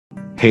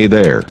Hey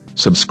there,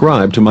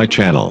 subscribe to my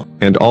channel,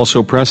 and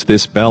also press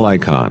this bell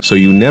icon so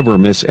you never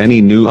miss any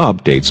new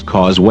updates,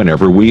 cause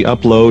whenever we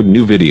upload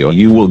new video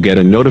you will get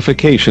a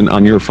notification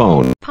on your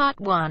phone. Part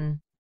 1.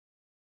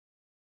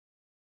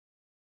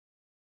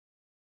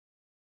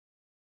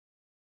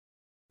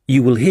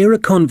 You will hear a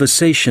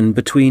conversation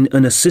between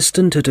an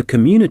assistant at a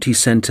community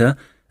centre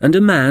and a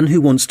man who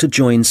wants to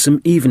join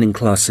some evening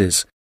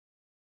classes.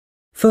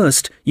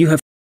 First, you have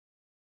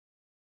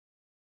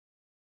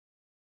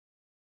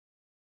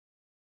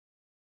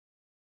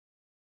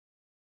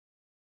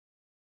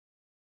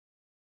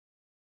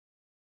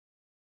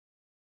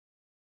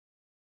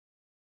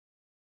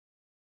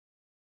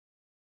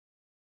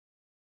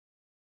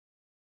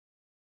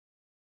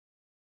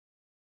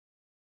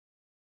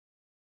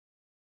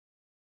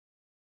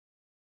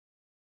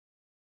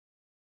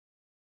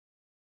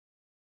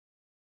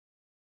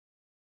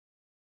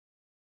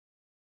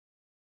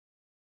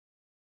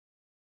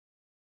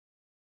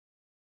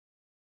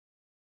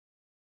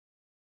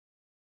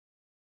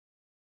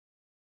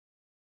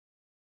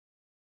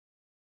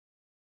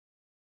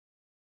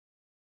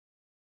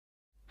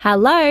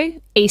Hello,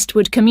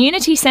 Eastwood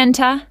Community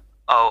Centre.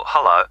 Oh,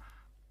 hello.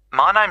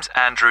 My name's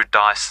Andrew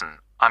Dyson.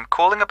 I'm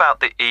calling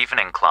about the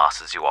evening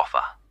classes you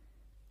offer.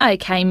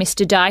 OK,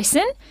 Mr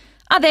Dyson.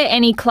 Are there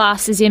any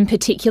classes in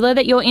particular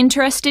that you're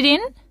interested in?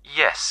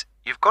 Yes,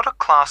 you've got a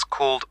class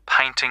called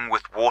Painting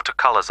with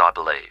Watercolours, I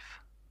believe.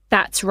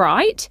 That's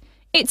right.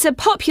 It's a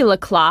popular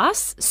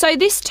class, so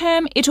this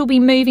term it'll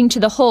be moving to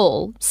the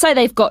hall, so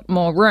they've got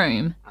more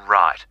room.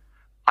 Right.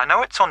 I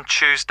know it's on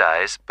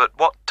Tuesdays, but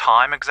what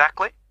time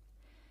exactly?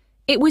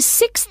 It was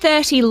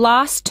 6:30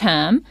 last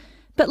term,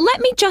 but let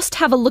me just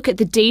have a look at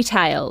the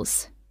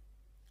details.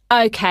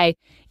 OK,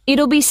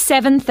 it'll be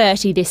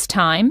 7:30 this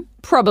time.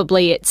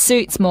 Probably it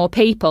suits more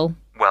people.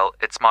 Well,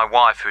 it's my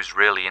wife who's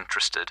really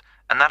interested,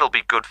 and that'll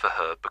be good for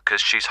her because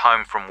she's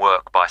home from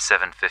work by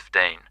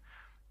 7:15.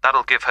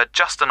 That'll give her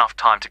just enough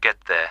time to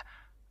get there.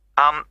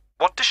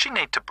 What does she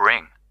need to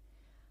bring?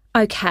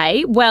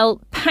 OK,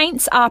 well,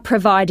 paints are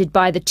provided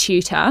by the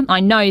tutor, I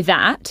know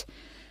that.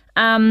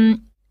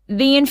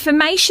 The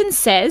information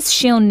says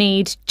she'll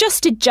need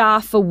just a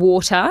jar for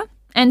water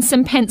and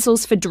some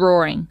pencils for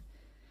drawing.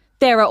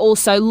 There are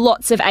also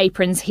lots of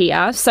aprons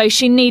here, so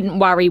she needn't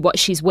worry what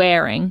she's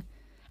wearing.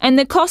 And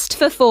the cost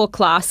for 4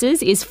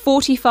 classes is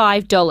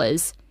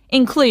 $45,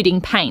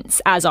 including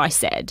paints, as I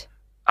said.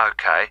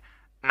 OK.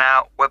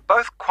 Now, we're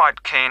both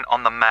quite keen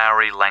on the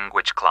Maori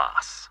language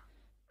class.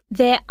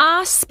 There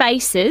are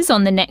spaces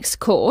on the next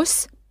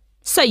course,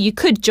 so you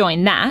could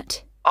join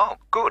that. Oh,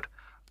 good.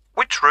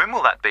 Which room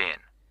will that be in?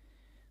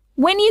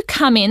 When you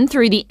come in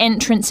through the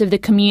entrance of the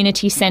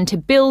community centre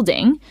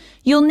building,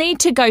 you'll need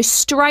to go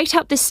straight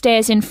up the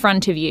stairs in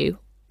front of you,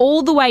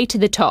 all the way to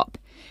the top,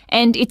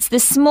 and it's the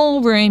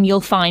small room you'll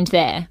find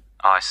there.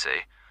 I see.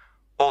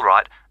 All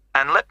right,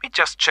 and let me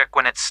just check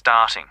when it's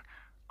starting.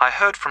 I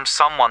heard from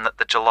someone that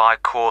the July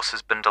course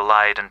has been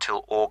delayed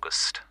until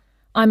August.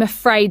 I'm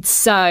afraid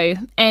so,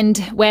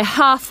 and we're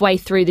halfway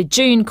through the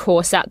June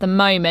course at the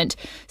moment,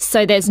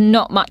 so there's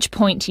not much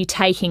point you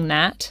taking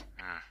that.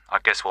 I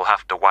guess we'll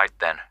have to wait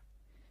then.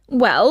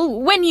 Well,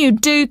 when you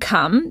do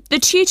come, the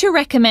tutor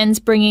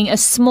recommends bringing a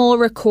small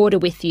recorder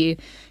with you,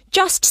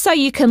 just so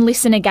you can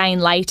listen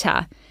again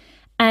later.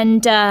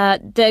 And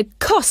the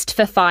cost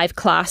for 5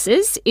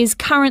 classes is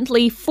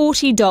currently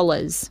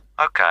 $40.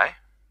 OK,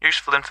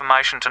 useful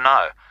information to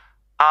know.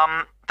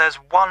 There's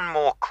one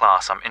more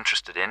class I'm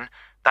interested in.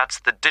 That's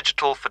the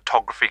digital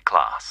photography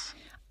class.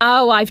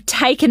 Oh, I've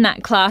taken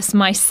that class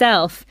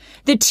myself.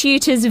 The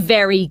tutor's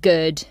very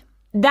good.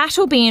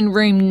 That'll be in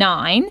room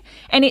 9,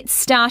 and it's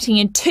starting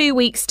in 2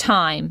 weeks'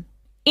 time,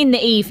 in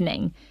the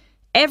evening,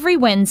 every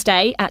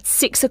Wednesday at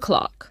 6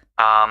 o'clock.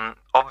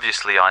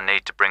 Obviously I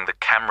need to bring the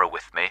camera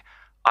with me.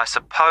 I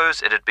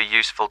suppose it'd be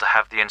useful to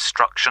have the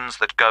instructions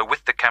that go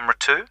with the camera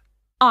too?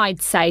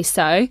 I'd say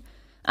so.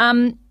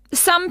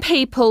 Some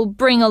people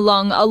bring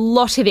along a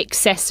lot of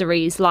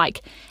accessories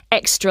like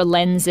extra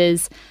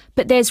lenses,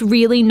 but there's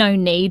really no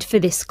need for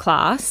this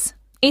class.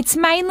 It's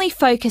mainly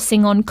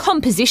focusing on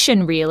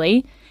composition,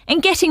 really,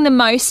 and getting the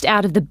most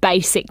out of the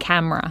basic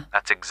camera.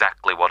 That's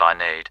exactly what I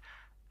need.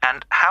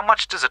 And how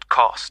much does it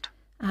cost?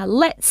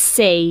 Let's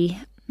see.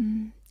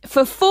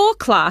 For 4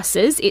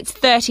 classes, it's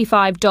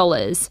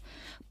 $35.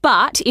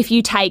 But if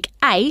you take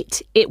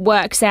 8, it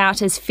works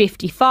out as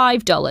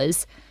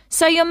 $55.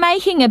 So you're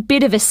making a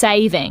bit of a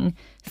saving.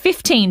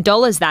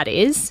 $15, that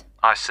is.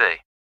 I see.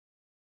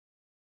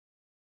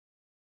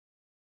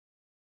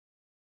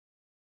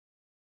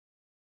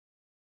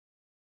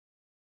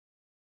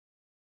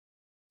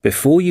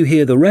 Before you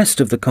hear the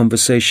rest of the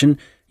conversation,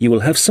 you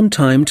will have some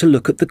time to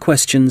look at the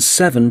questions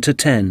 7 to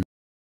 10.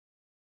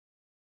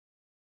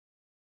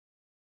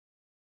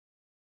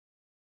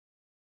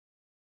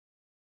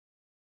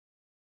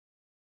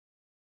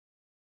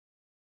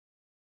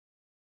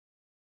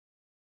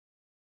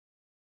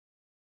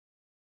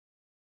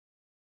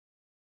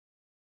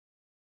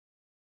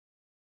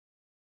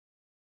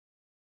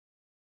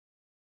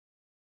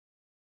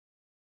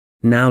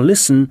 Now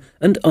listen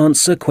and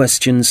answer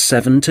questions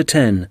 7 to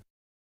 10.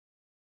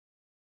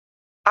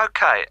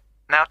 OK,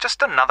 now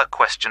just another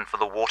question for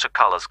the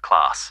watercolours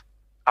class.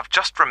 I've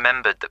just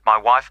remembered that my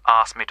wife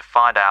asked me to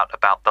find out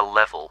about the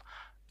level.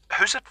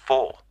 Who's it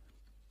for?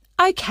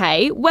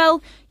 OK,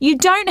 well, you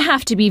don't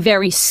have to be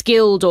very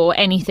skilled or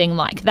anything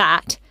like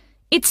that.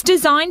 It's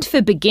designed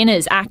for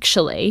beginners,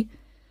 actually.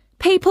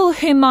 People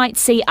who might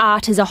see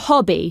art as a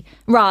hobby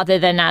rather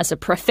than as a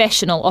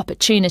professional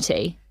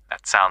opportunity.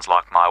 That sounds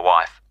like my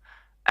wife.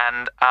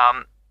 And,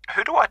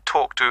 who do I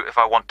talk to if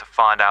I want to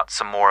find out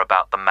some more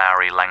about the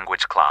Maori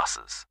language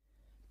classes?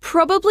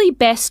 Probably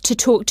best to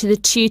talk to the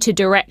tutor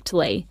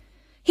directly.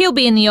 He'll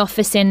be in the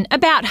office in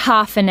about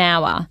half an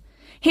hour.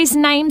 His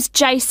name's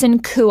Jason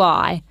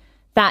Kuai.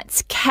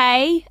 That's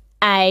K-A-H-U-I.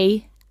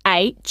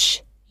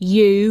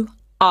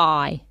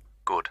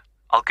 Good.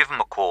 I'll give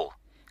him a call.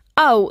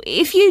 Oh,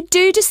 if you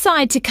do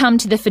decide to come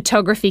to the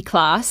photography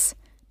class,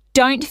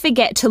 don't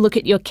forget to look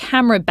at your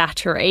camera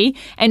battery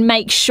and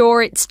make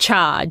sure it's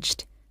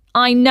charged.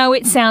 I know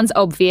it sounds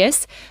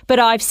obvious, but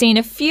I've seen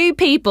a few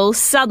people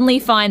suddenly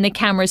find the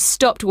cameras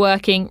stopped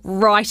working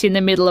right in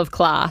the middle of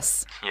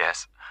class.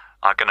 Yes,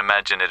 I can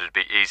imagine it'd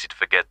be easy to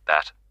forget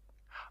that.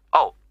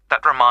 Oh,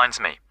 that reminds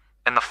me.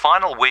 In the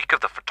final week of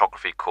the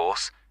photography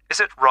course, is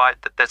it right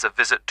that there's a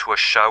visit to a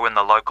show in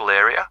the local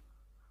area?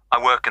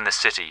 I work in the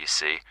city, you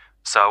see,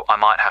 so I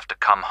might have to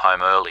come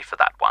home early for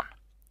that one.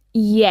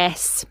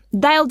 Yes,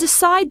 they'll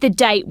decide the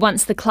date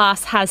once the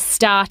class has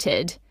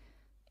started.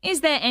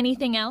 Is there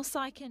anything else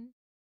I can...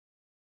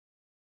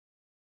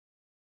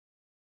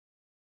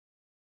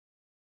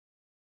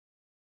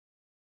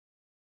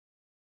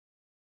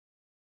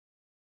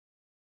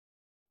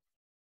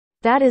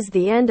 That is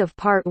the end of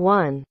part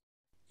 1.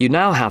 You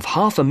now have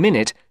half a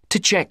minute to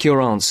check your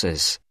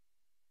answers.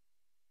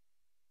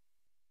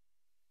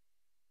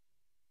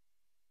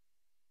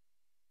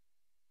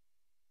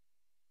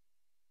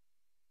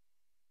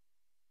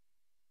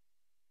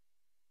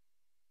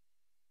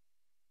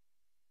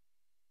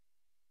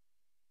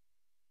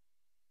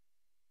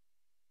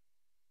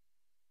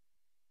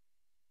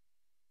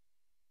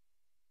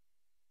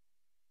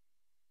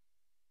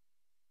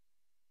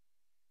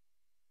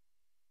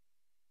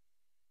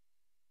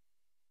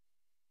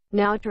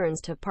 Now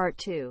turns to part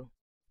 2.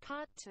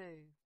 Part 2.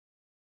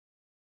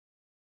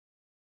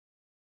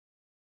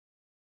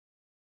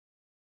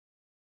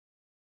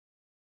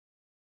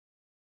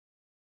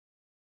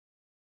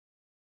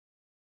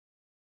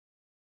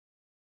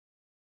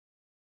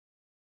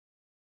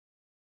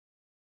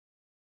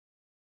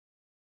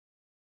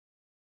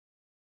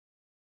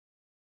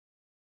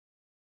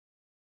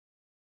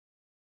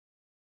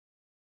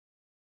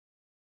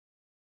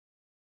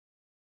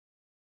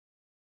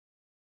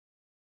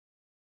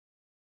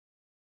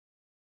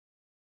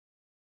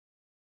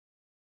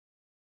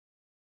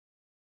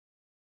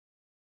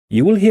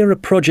 You will hear a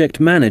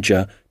project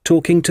manager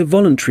talking to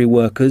voluntary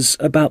workers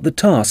about the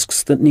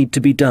tasks that need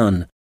to be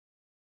done.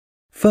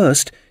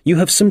 First, you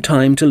have some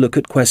time to look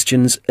at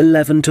questions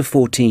 11 to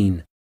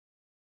 14.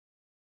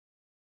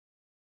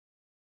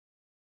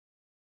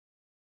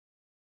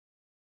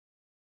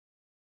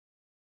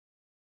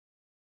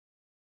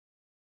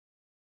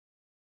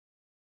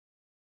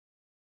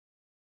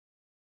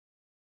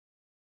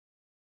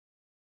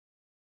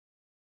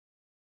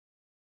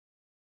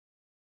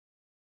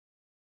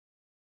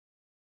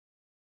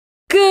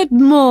 Good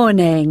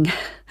morning.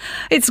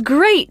 It's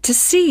great to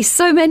see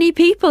so many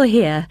people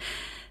here.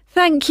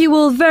 Thank you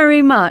all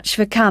very much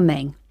for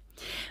coming.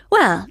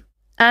 Well,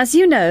 as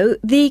you know,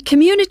 the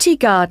community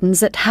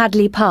gardens at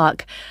Hadley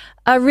Park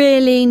are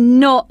really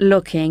not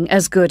looking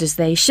as good as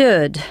they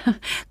should.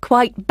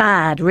 Quite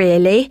bad,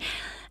 really.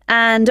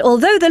 And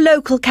although the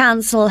local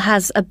council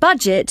has a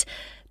budget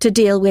to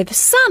deal with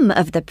some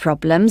of the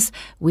problems,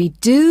 we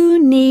do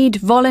need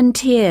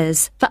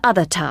volunteers for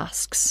other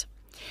tasks.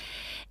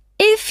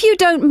 If you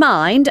don't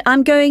mind,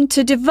 I'm going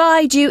to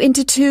divide you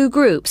into 2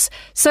 groups.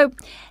 So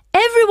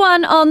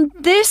everyone on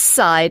this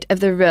side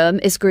of the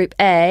room is Group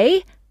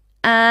A,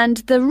 and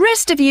the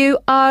rest of you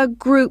are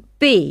Group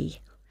B.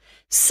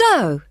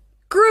 So,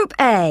 Group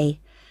A,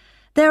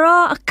 there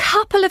are a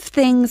couple of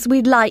things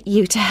we'd like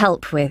you to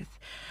help with.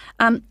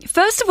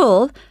 First of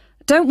all,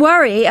 don't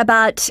worry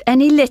about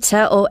any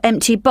litter or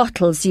empty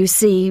bottles you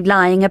see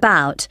lying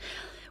about.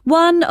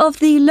 One of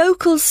the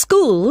local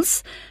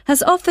schools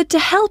has offered to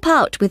help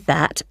out with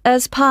that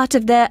as part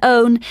of their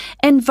own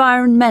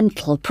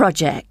environmental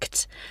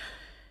project.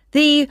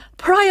 The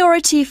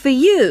priority for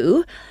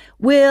you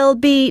will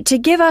be to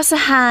give us a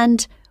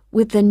hand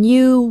with the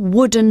new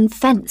wooden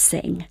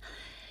fencing.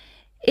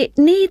 It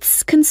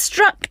needs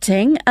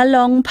constructing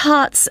along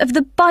parts of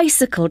the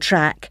bicycle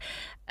track,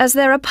 as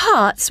there are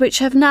parts which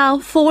have now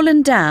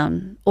fallen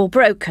down or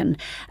broken,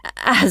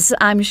 as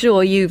I'm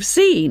sure you've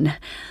seen.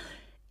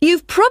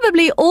 You've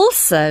probably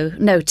also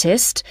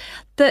noticed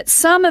that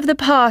some of the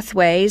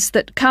pathways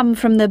that come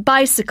from the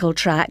bicycle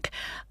track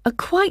are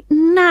quite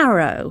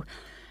narrow,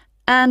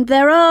 and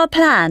there are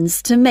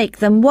plans to make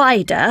them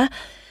wider,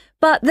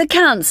 but the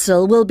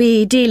council will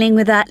be dealing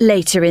with that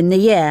later in the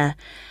year.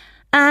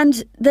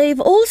 And they've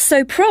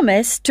also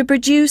promised to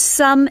produce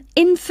some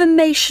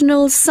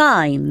informational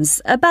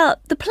signs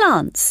about the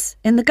plants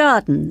in the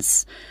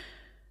gardens.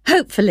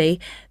 Hopefully,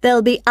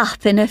 they'll be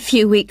up in a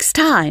few weeks'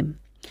 time.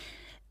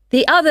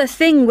 The other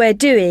thing we're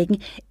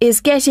doing is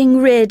getting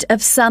rid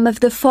of some of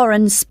the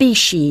foreign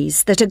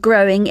species that are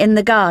growing in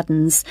the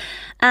gardens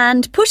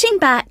and putting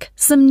back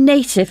some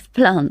native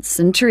plants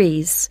and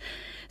trees.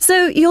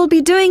 So you'll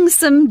be doing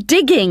some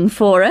digging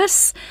for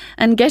us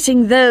and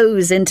getting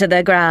those into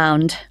the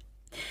ground.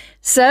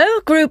 So,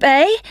 Group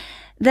A,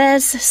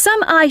 there's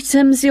some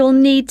items you'll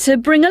need to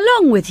bring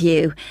along with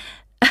you.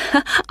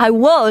 I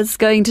was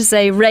going to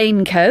say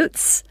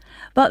raincoats,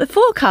 but the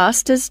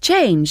forecast has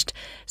changed,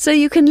 so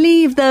you can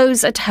leave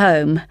those at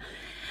home.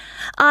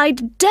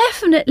 I'd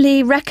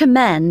definitely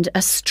recommend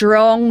a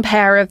strong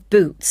pair of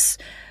boots.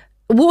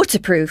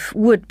 Waterproof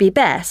would be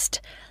best.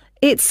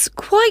 It's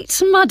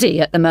quite muddy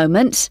at the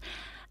moment,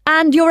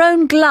 and your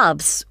own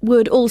gloves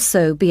would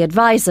also be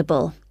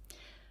advisable.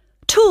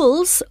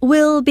 Tools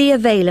will be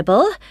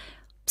available,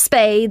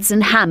 spades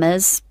and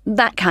hammers,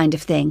 that kind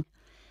of thing.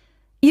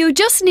 You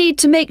just need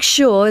to make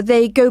sure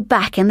they go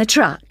back in the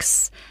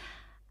trucks.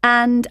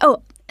 And,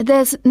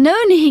 there's no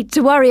need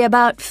to worry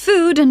about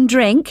food and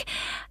drink,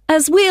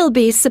 as we'll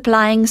be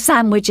supplying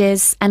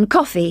sandwiches and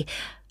coffee,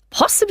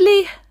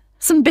 possibly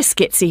some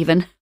biscuits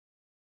even.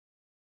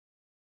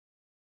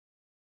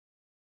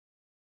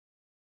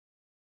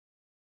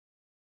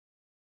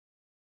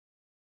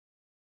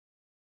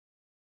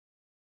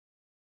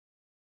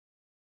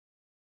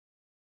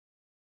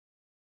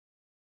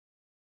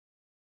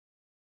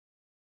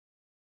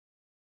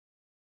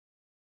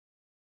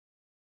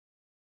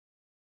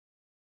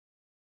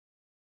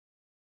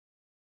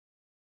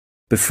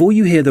 Before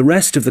you hear the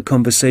rest of the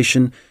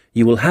conversation,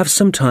 you will have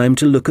some time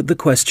to look at the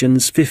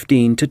questions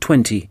 15 to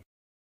 20.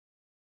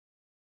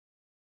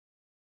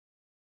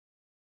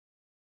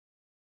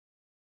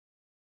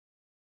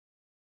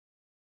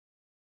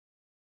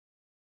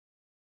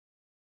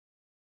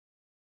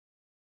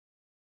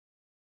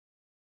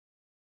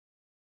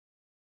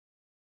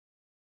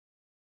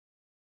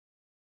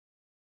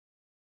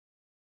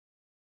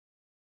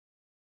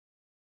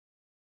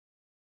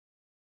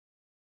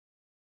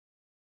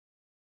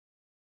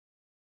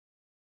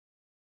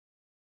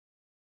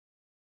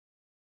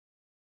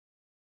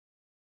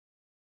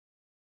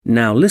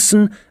 Now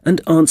listen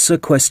and answer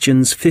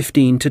questions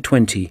 15 to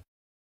 20.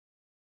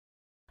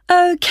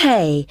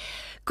 OK,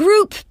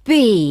 Group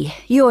B,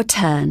 your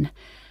turn.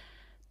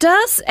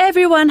 Does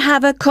everyone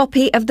have a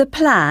copy of the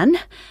plan?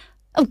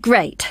 Oh,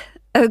 great.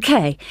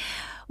 OK.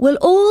 We'll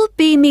all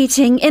be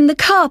meeting in the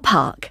car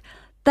park.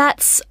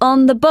 That's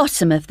on the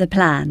bottom of the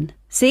plan.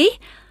 See?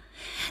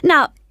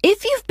 Now,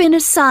 if you've been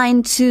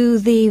assigned to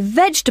the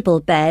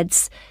vegetable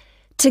beds,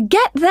 to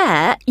get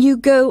there, you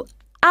go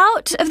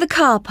out of the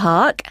car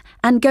park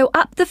and go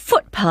up the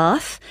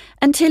footpath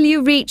until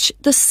you reach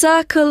the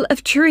circle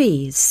of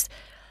trees.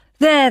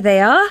 There they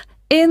are,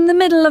 in the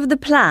middle of the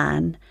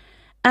plan.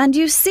 And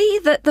you see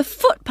that the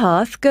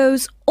footpath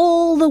goes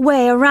all the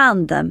way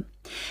around them.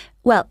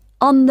 Well,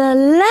 on the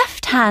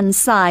left-hand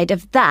side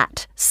of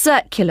that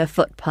circular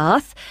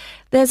footpath,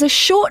 there's a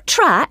short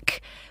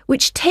track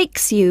which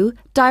takes you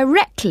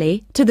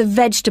directly to the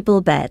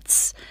vegetable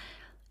beds.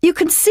 You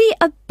can see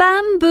a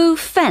bamboo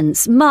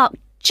fence marked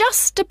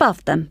just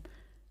above them.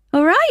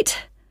 All right?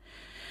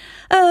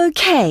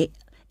 OK,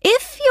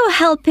 if you're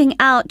helping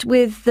out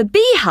with the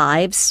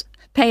beehives,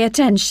 pay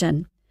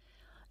attention.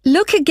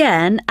 Look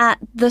again at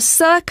the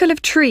circle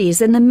of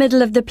trees in the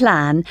middle of the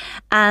plan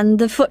and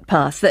the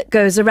footpath that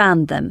goes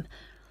around them.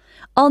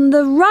 On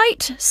the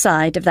right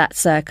side of that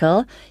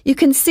circle, you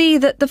can see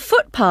that the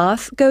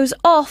footpath goes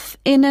off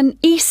in an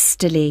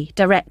easterly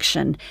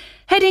direction,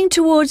 heading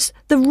towards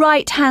the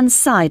right-hand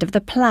side of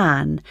the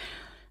plan.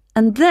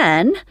 And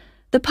then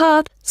the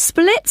path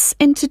splits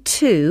into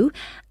two,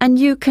 and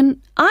you can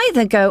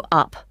either go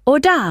up or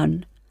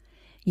down.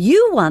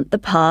 You want the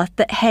path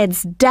that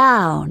heads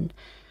down.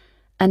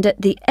 And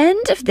at the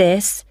end of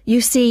this, you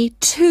see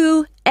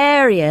two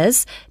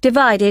areas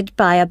divided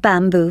by a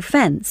bamboo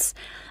fence.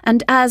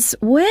 And as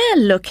we're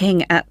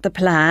looking at the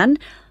plan,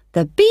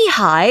 the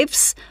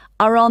beehives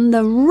are on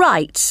the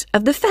right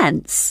of the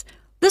fence.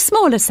 The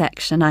smaller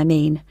section, I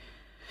mean.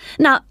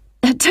 Now,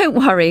 don't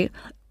worry,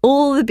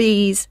 all the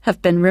bees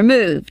have been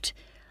removed.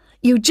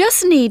 You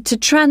just need to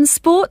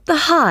transport the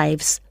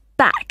hives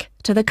back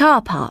to the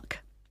car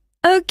park.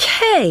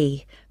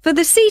 OK, for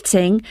the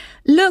seating,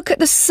 look at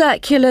the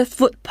circular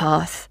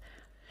footpath.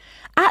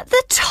 At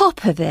the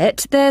top of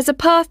it, there's a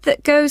path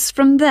that goes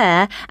from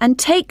there and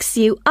takes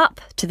you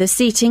up to the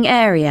seating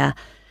area,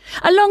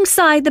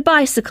 alongside the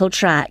bicycle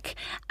track,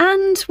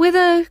 and with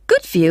a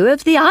good view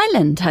of the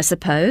island, I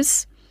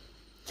suppose.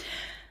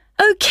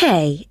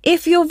 OK,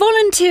 if you're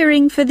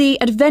volunteering for the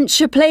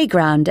adventure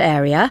playground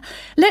area,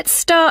 let's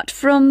start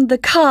from the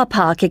car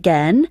park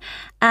again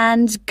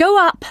and go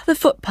up the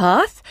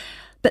footpath,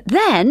 but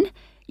then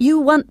you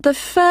want the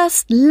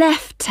first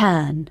left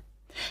turn.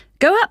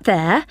 Go up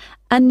there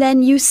and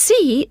then you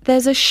see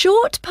there's a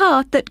short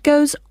path that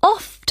goes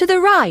off to the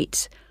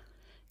right.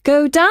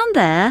 Go down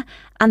there,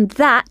 and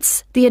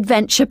that's the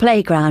adventure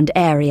playground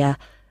area,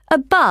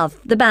 above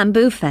the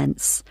bamboo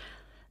fence.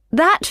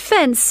 That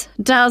fence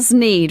does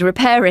need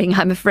repairing,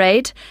 I'm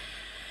afraid.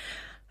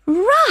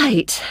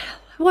 Right,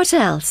 what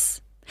else?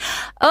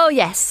 Oh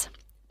yes,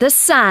 the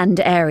sand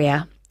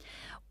area.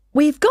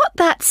 We've got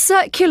that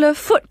circular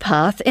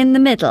footpath in the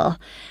middle.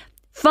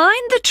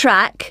 Find the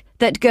track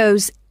that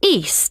goes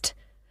east,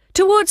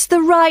 towards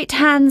the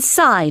right-hand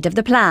side of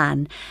the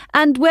plan,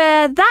 and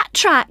where that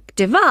track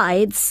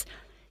divides,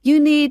 you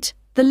need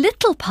the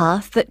little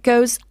path that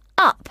goes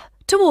up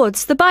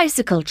towards the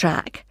bicycle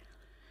track.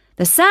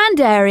 The sand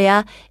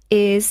area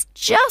is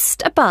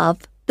just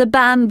above the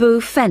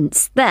bamboo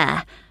fence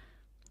there.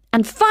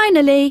 And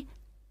finally,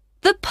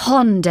 the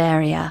pond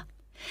area.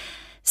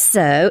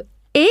 So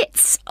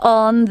it's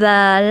on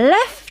the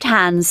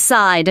left-hand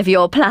side of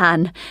your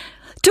plan,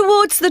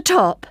 towards the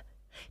top,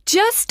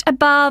 just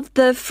above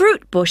the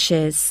fruit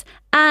bushes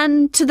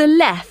and to the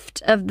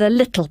left of the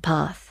little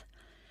path.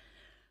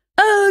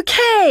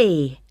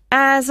 OK,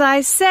 as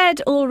I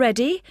said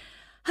already,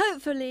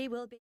 hopefully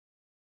we'll be...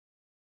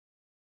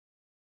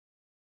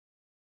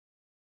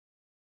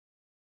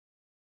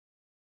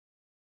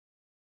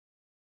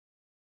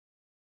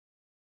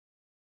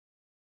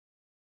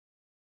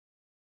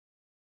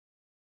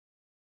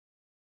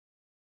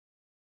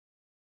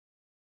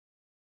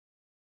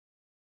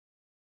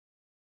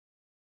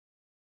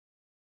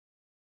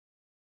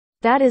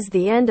 That is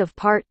the end of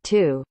part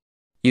 2.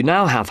 You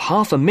now have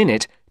half a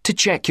minute to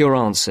check your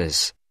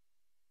answers.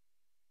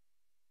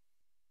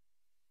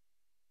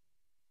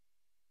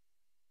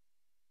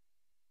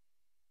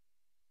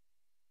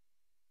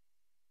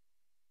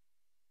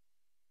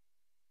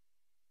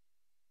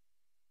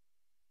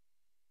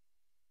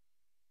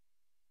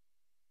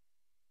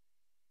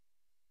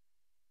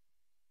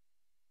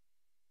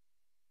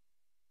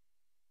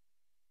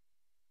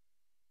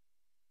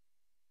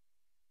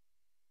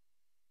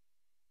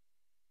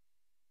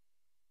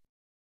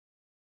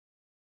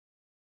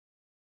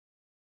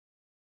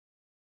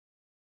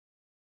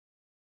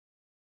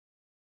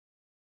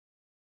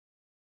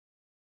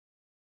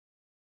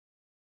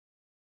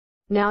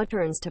 Now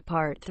turns to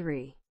part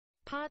 3.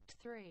 Part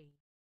 3.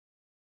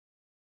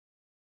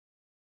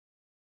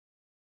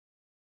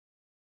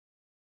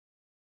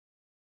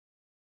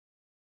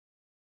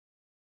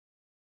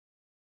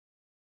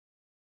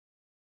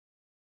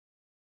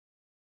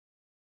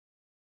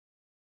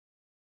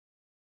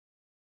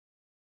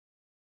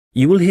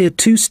 You will hear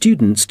two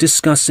students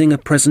discussing a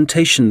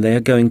presentation they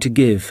are going to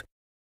give.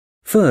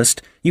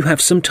 First, you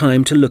have some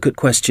time to look at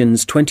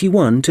questions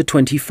 21 to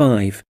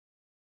 25.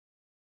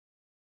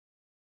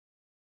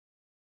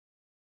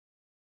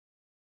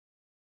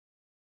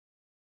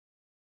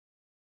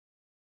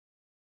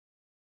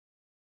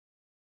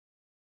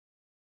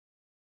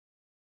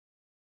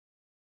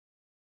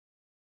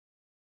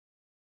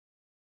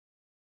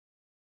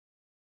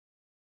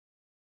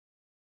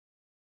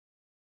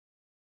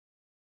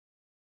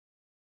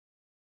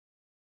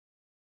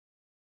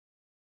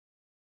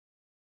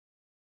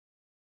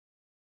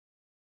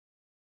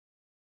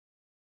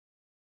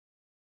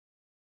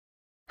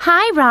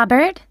 Hi,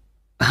 Robert.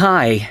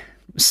 Hi.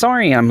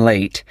 Sorry I'm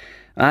late.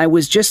 I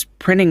was just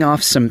printing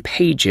off some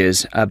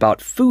pages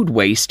about food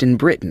waste in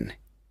Britain.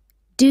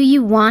 Do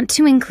you want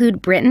to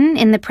include Britain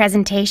in the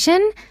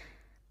presentation?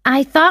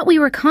 I thought we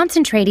were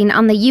concentrating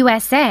on the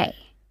USA.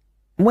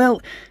 Well,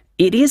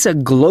 it is a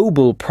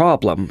global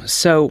problem,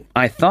 so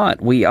I thought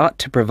we ought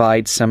to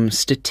provide some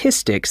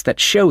statistics that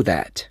show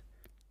that.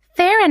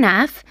 Fair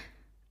enough.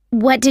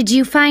 What did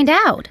you find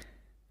out?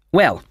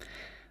 Well,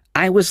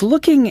 I was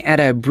looking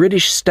at a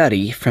British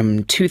study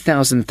from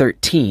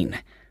 2013.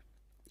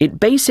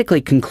 It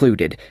basically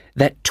concluded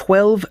that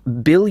 12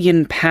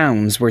 billion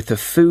pounds worth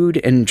of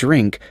food and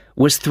drink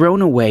was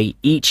thrown away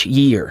each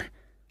year,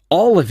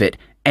 all of it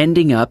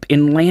ending up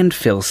in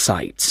landfill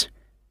sites.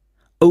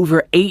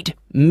 Over 8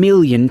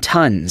 million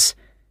tons.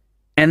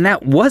 And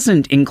that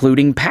wasn't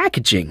including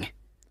packaging.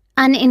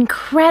 An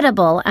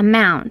incredible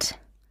amount.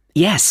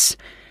 Yes,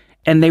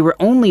 and they were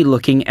only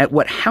looking at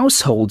what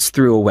households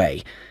threw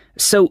away,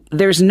 so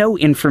there's no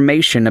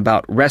information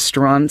about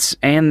restaurants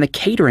and the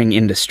catering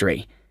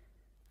industry.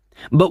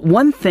 But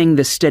one thing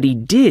the study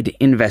did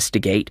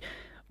investigate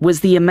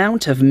was the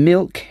amount of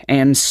milk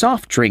and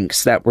soft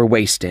drinks that were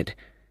wasted,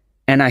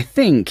 and I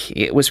think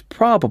it was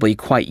probably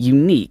quite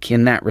unique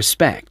in that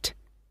respect.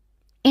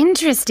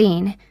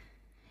 Interesting.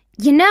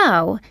 You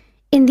know,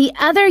 in the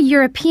other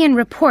European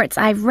reports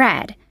I've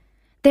read,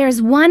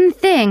 there's one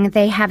thing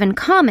they have in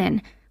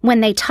common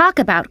when they talk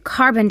about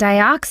carbon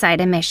dioxide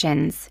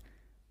emissions.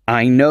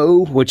 I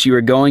know what you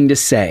are going to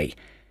say.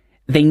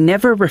 They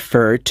never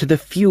refer to the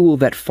fuel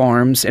that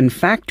farms and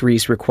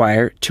factories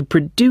require to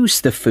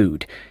produce the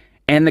food,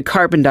 and the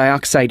carbon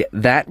dioxide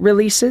that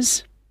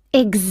releases?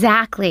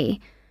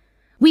 Exactly.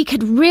 We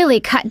could really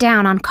cut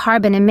down on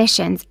carbon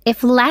emissions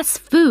if less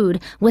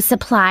food was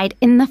supplied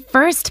in the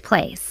first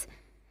place.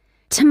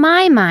 To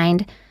my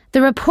mind,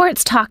 The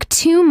reports talk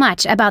too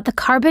much about the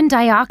carbon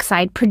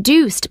dioxide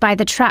produced by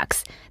the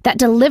trucks that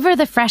deliver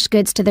the fresh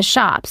goods to the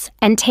shops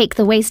and take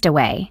the waste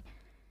away.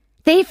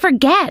 They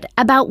forget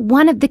about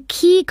one of the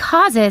key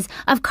causes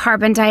of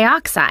carbon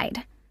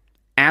dioxide.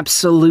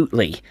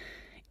 Absolutely.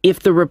 If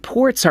the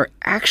reports are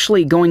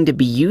actually going to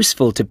be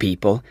useful to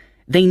people,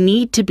 they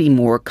need to be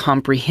more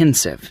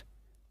comprehensive.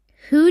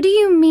 Who do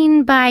you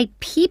mean by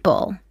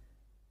people?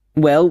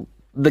 Well,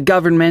 the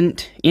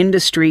government,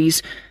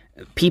 industries,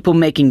 people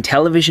making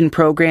television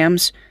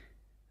programs.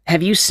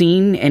 Have you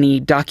seen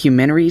any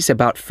documentaries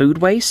about food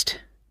waste?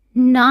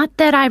 Not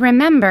that I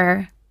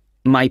remember.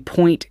 My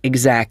point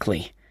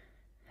exactly.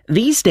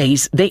 These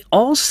days, they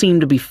all seem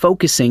to be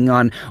focusing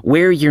on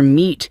where your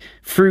meat,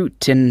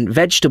 fruit, and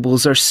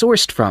vegetables are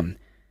sourced from.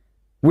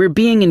 We're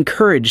being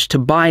encouraged to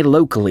buy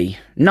locally,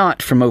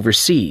 not from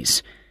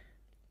overseas.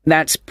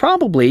 That's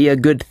probably a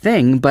good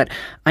thing, but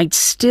I'd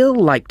still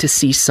like to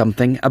see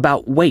something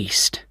about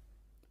waste.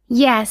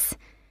 Yes,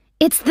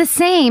 it's the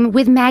same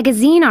with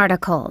magazine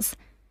articles.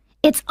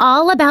 It's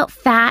all about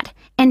fat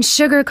and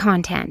sugar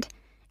content,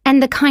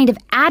 and the kind of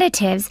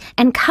additives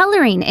and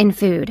coloring in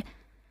food,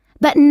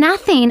 but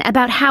nothing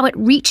about how it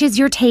reaches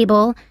your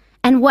table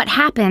and what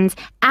happens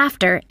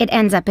after it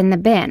ends up in the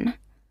bin.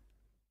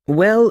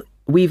 Well,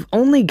 we've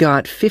only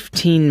got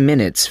 15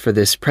 minutes for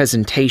this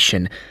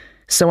presentation,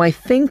 so I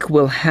think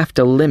we'll have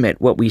to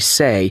limit what we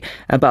say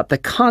about the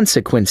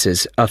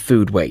consequences of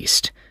food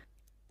waste.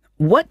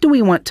 What do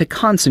we want to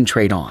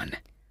concentrate on?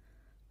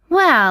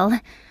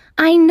 Well,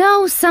 I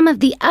know some of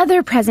the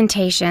other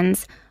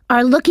presentations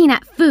are looking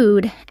at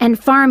food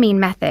and farming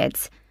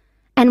methods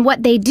and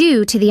what they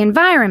do to the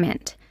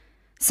environment,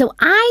 so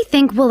I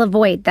think we'll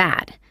avoid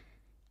that.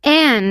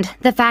 And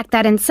the fact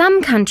that in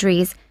some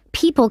countries,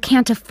 people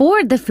can't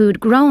afford the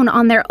food grown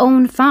on their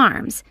own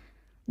farms.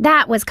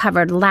 That was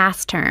covered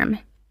last term.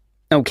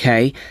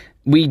 Okay,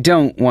 we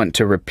don't want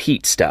to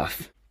repeat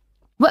stuff.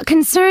 What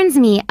concerns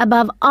me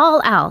above all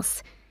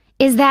else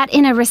is that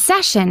in a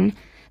recession,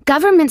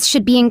 governments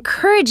should be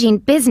encouraging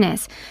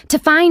business to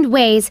find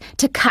ways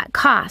to cut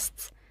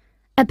costs.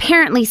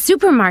 Apparently,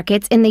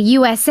 supermarkets in the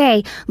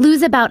USA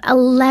lose about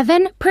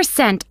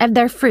 11% of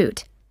their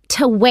fruit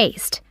to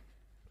waste.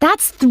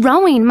 That's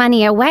throwing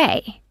money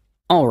away.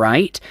 All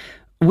right,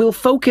 we'll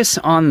focus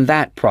on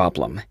that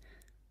problem.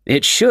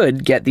 It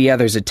should get the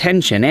others'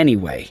 attention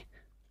anyway.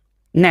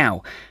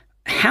 Now,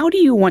 how do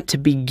you want to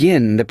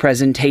begin the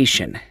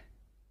presentation?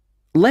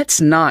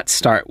 Let's not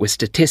start with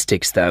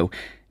statistics, though,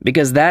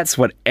 because that's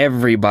what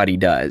everybody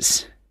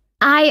does.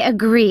 I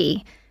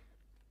agree.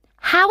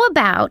 How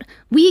about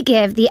we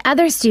give the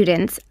other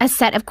students a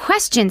set of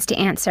questions to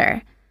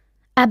answer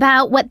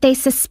about what they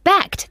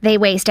suspect they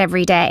waste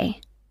every day?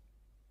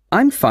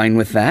 I'm fine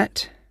with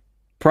that.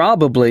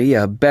 Probably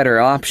a better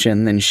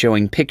option than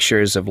showing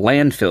pictures of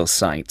landfill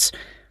sites.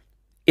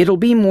 It'll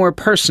be more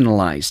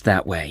personalized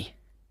that way.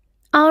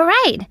 All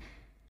right.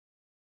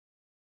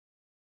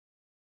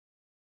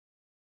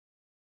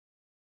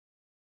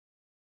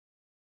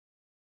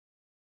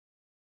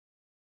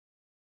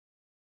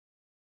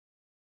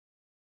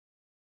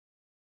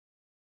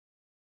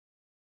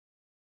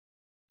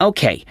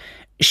 Okay,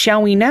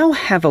 shall we now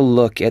have a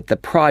look at the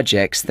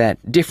projects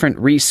that different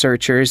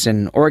researchers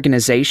and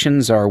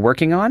organizations are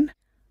working on?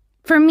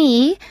 For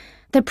me,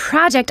 the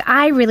project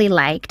I really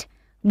liked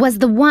was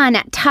the one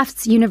at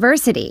Tufts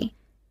University.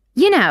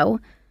 You know,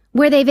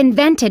 where they've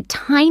invented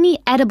tiny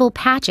edible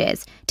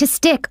patches to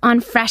stick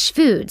on fresh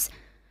foods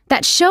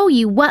that show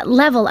you what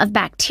level of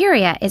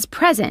bacteria is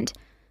present,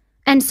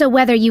 and so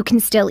whether you can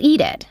still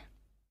eat it.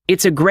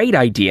 It's a great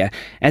idea,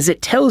 as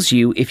it tells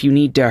you if you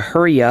need to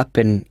hurry up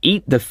and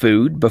eat the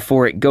food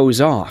before it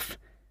goes off.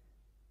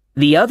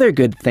 The other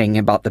good thing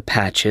about the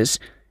patches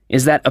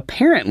is that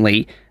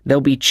apparently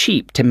they'll be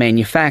cheap to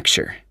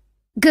manufacture.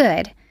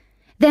 Good.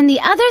 Then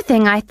the other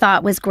thing I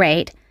thought was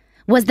great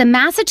was the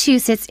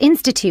Massachusetts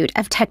Institute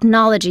of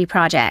Technology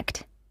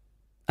project.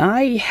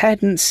 I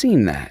hadn't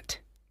seen that.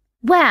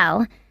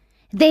 Well,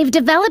 they've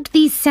developed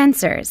these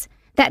sensors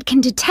that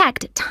can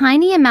detect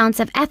tiny amounts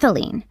of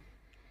ethylene.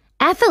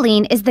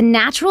 Ethylene is the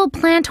natural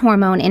plant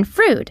hormone in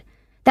fruit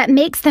that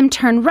makes them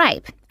turn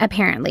ripe,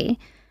 apparently.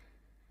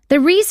 The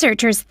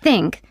researchers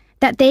think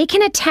that they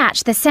can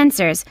attach the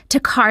sensors to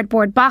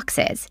cardboard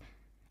boxes,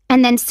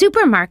 and then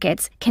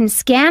supermarkets can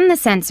scan the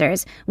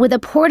sensors with a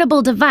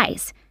portable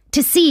device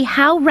to see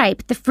how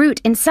ripe the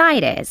fruit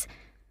inside is.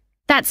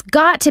 That's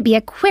got to be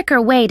a quicker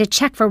way to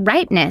check for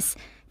ripeness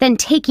than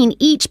taking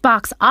each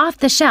box off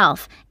the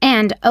shelf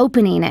and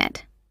opening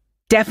it.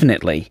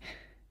 Definitely.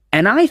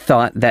 And I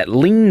thought that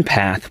Lean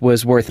Path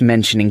was worth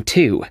mentioning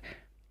too.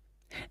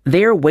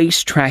 Their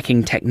waste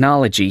tracking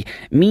technology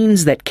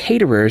means that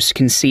caterers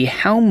can see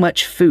how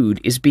much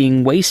food is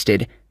being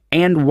wasted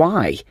and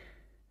why.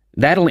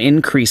 That'll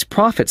increase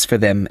profits for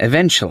them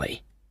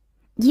eventually.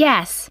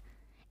 Yes.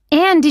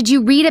 And did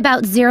you read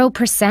about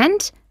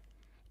 0%?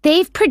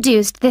 They've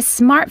produced this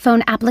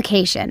smartphone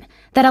application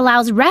that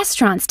allows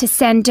restaurants to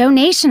send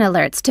donation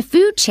alerts to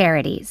food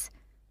charities.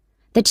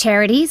 The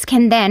charities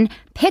can then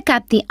pick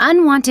up the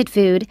unwanted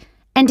food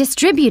and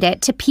distribute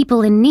it to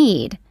people in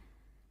need.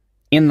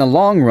 In the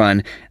long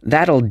run,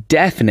 that'll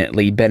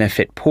definitely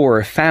benefit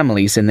poorer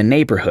families in the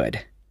neighborhood.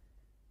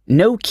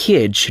 No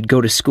kid should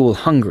go to school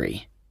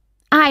hungry.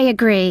 I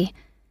agree.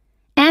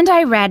 And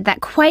I read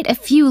that quite a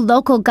few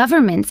local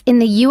governments in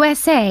the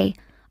USA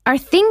are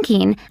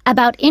thinking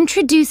about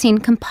introducing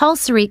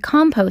compulsory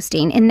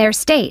composting in their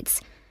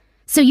states.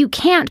 So you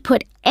can't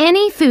put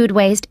any food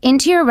waste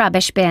into your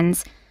rubbish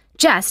bins,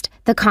 just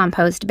the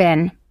compost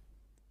bin.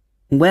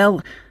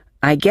 Well,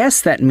 I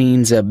guess that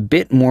means a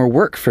bit more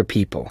work for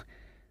people.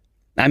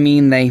 I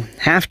mean, they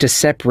have to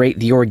separate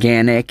the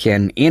organic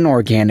and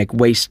inorganic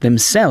waste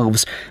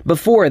themselves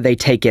before they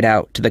take it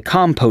out to the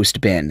compost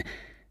bin,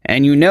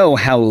 and you know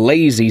how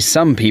lazy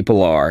some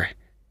people are.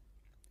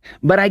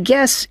 But I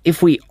guess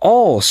if we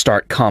all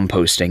start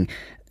composting,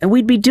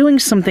 we'd be doing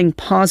something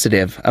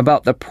positive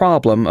about the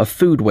problem of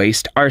food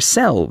waste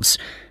ourselves,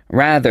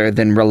 rather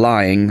than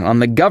relying on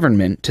the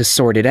government to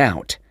sort it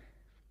out.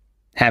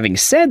 Having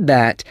said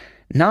that,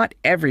 not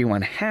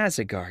everyone has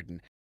a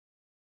garden.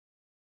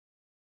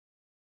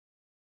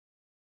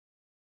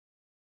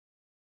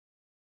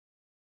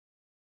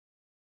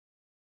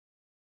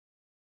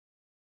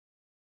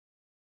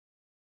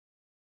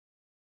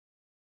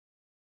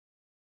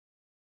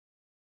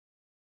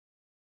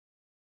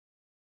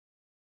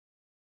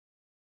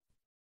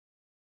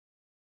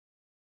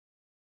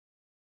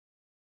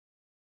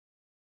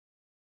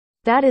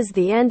 That is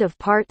the end of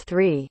part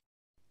 3.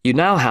 You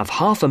now have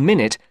half a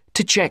minute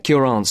to check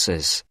your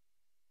answers.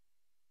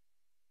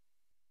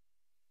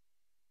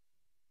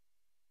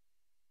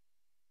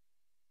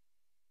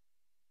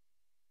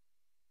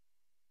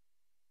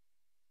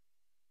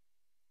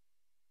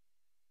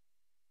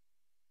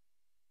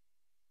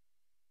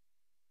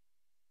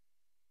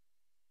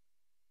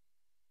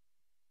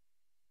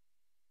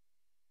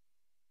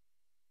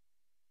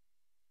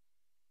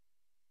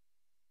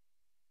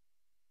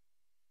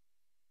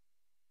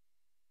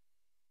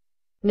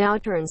 Now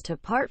turns to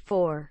part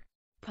 4.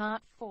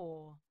 Part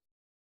 4.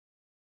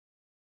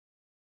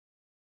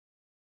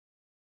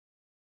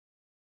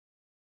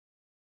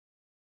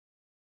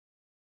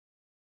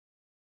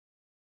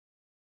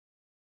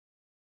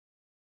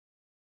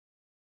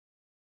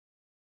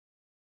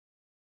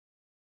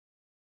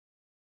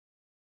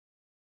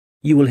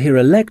 You will hear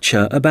a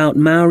lecture about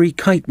Maori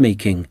kite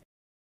making.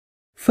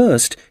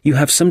 First, you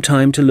have some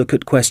time to look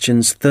at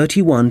questions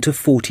 31 to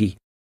 40.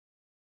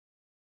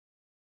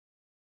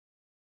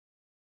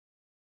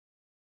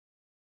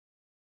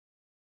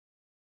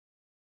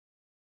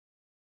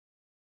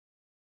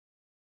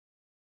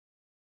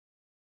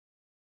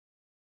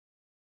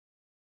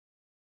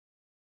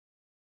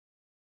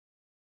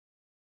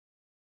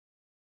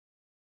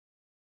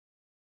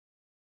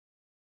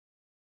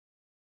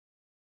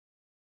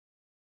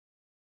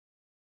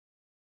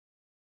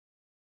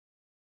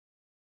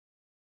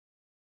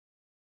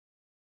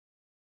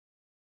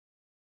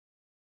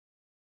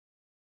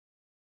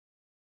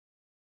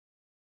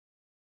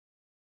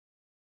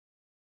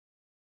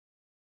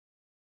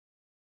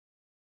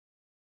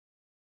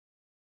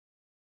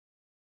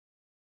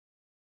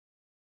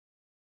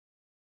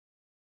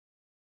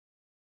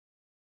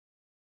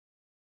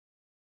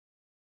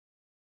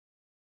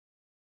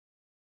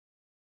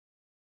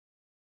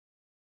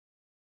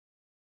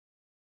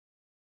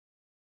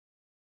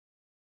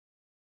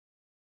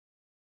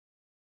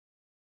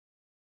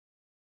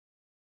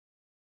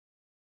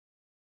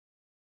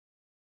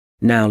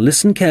 Now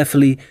listen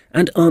carefully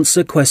and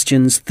answer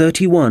questions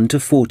 31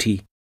 to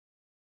 40.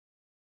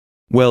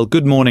 Well,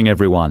 good morning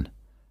everyone.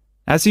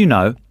 As you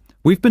know,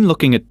 we've been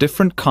looking at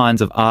different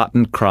kinds of art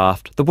and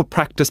craft that were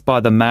practiced by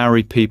the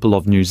Maori people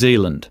of New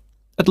Zealand,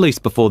 at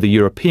least before the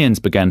Europeans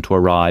began to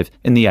arrive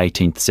in the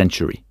 18th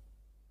century.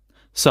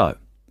 So,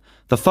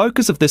 the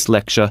focus of this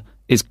lecture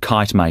is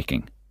kite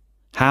making,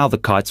 how the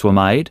kites were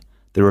made,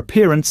 their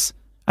appearance,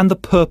 and the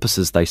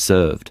purposes they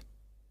served.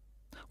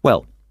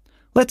 Well,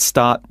 let's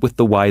start with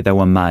the way they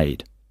were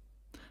made.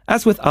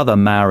 As with other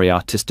Maori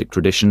artistic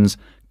traditions,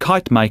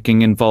 kite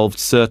making involved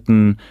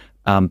certain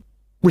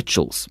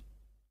rituals.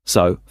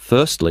 So,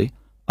 firstly,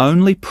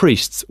 only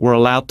priests were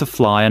allowed to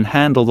fly and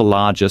handle the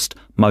largest,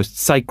 most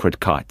sacred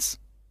kites.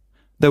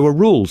 There were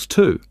rules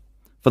too,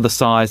 for the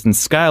size and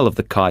scale of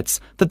the kites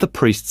that the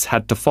priests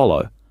had to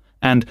follow,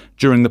 and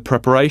during the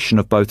preparation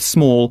of both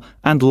small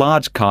and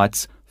large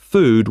kites,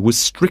 food was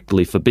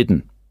strictly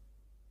forbidden.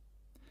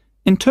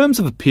 In terms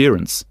of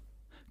appearance,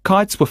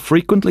 kites were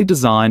frequently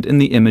designed in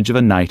the image of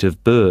a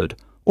native bird,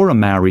 or a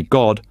Maori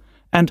god,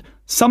 and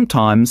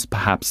sometimes,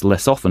 perhaps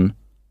less often,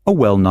 a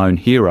well-known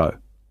hero.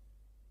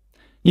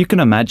 You can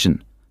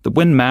imagine that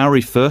when Maori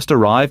first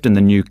arrived in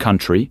the new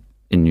country,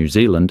 in New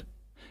Zealand,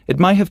 it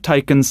may have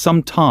taken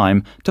some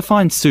time to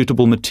find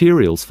suitable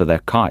materials for their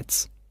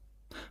kites.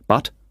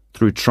 But,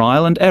 through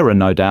trial and error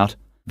no doubt,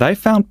 they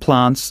found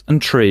plants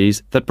and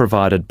trees that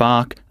provided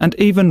bark and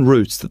even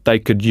roots that they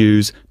could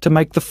use to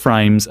make the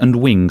frames and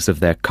wings of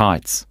their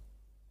kites.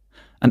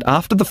 And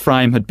after the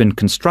frame had been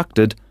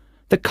constructed,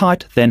 the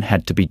kite then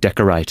had to be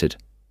decorated.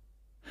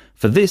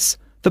 For this,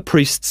 the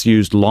priests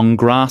used long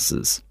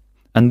grasses,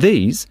 and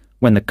these,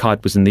 when the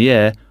kite was in the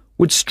air,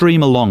 would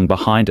stream along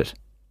behind it.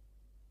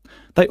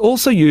 They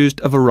also used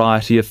a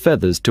variety of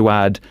feathers to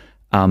add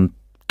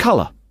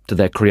colour to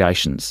their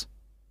creations.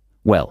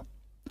 Well,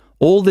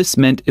 all this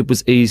meant it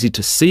was easy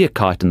to see a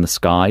kite in the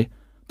sky,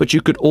 but you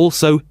could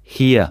also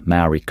hear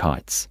Maori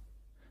kites.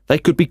 They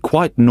could be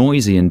quite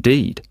noisy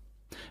indeed,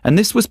 and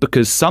this was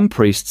because some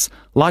priests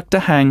liked to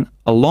hang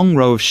a long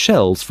row of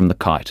shells from the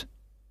kite.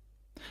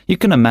 You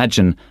can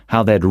imagine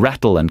how they'd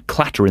rattle and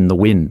clatter in the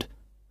wind,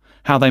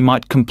 how they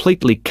might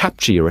completely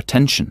capture your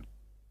attention.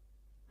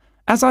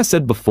 As I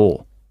said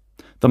before,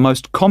 the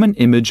most common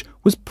image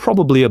was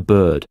probably a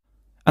bird,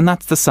 and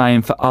that's the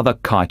same for other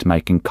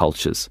kite-making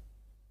cultures.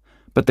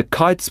 But the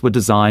kites were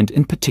designed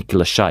in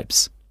particular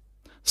shapes.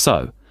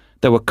 So,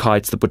 there were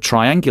kites that were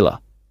triangular,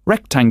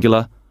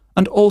 rectangular,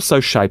 and also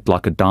shaped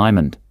like a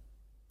diamond.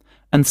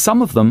 And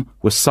some of them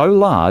were so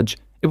large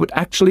it would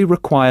actually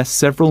require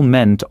several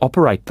men to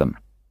operate them.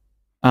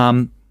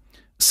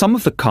 Some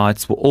of the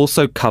kites were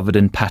also covered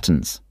in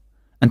patterns,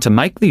 and to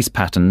make these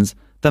patterns,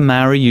 the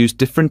Maori used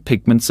different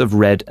pigments of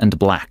red and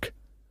black,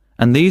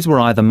 and these were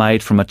either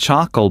made from a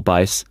charcoal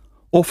base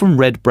or from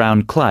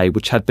red-brown clay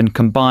which had been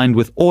combined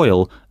with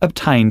oil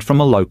obtained from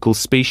a local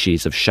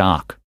species of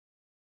shark.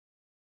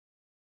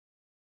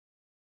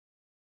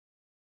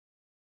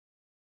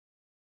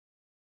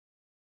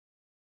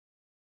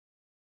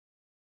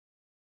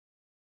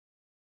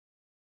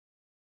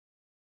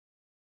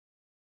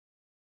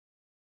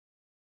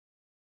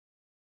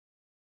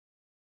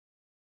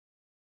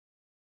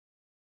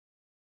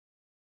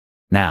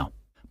 Now,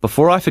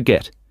 before I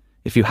forget,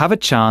 if you have a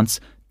chance,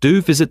 do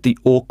visit the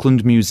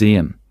Auckland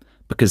Museum,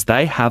 because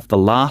they have the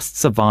last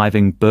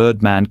surviving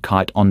Birdman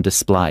kite on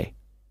display.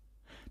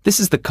 This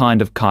is the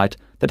kind of kite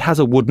that has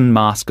a wooden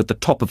mask at the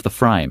top of the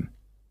frame.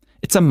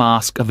 It's a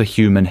mask of a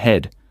human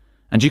head,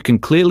 and you can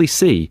clearly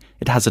see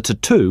it has a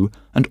tattoo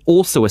and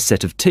also a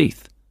set of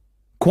teeth.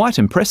 Quite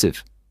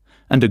impressive,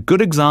 and a good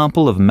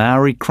example of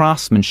Maori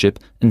craftsmanship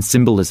and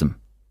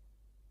symbolism.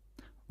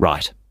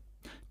 Right.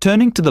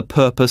 Turning to the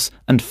purpose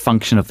and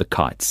function of the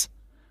kites,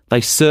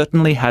 they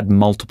certainly had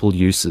multiple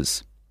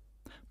uses.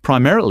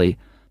 Primarily,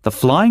 the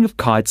flying of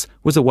kites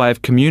was a way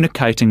of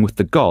communicating with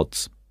the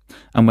gods,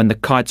 and when the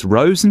kites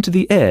rose into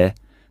the air,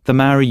 the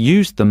Maori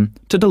used them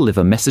to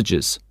deliver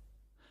messages,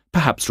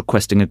 perhaps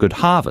requesting a good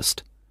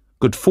harvest,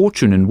 good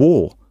fortune in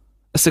war,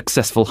 a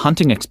successful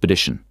hunting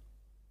expedition.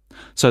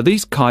 So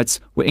these kites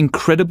were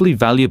incredibly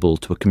valuable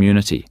to a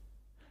community,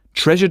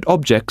 treasured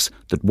objects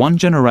that one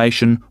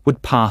generation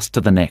would pass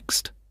to the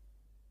next.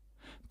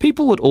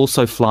 People would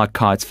also fly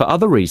kites for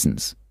other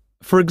reasons.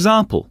 For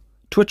example,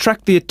 to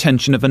attract the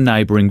attention of a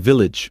neighbouring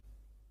village.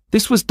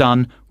 This was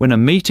done when a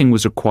meeting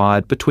was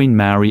required between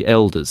Maori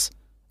elders,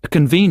 a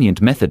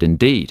convenient method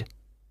indeed.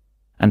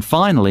 And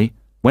finally,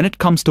 when it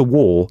comes to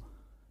war,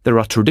 there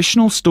are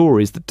traditional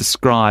stories that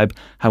describe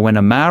how when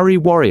a Maori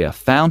warrior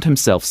found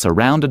himself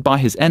surrounded by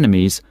his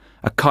enemies,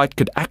 a kite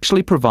could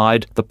actually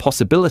provide the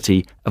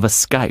possibility of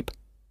escape.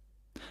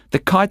 The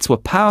kites were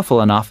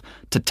powerful enough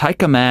to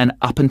take a man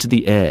up into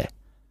the air,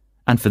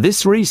 and for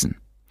this reason,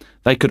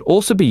 they could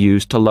also be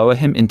used to lower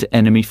him into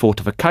enemy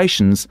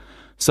fortifications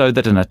so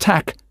that an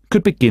attack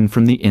could begin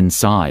from the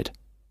inside.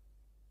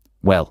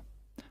 Well,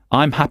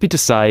 I'm happy to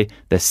say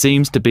there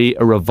seems to be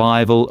a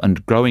revival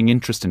and growing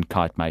interest in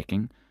kite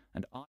making,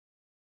 and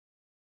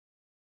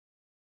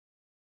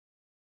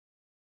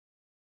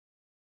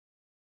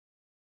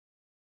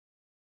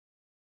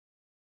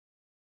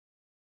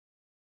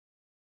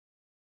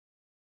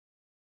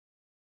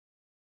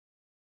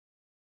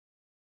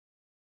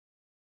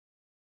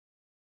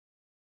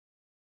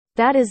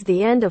That is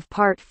the end of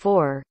part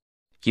 4.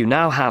 You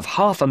now have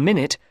half a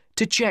minute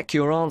to check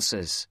your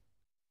answers.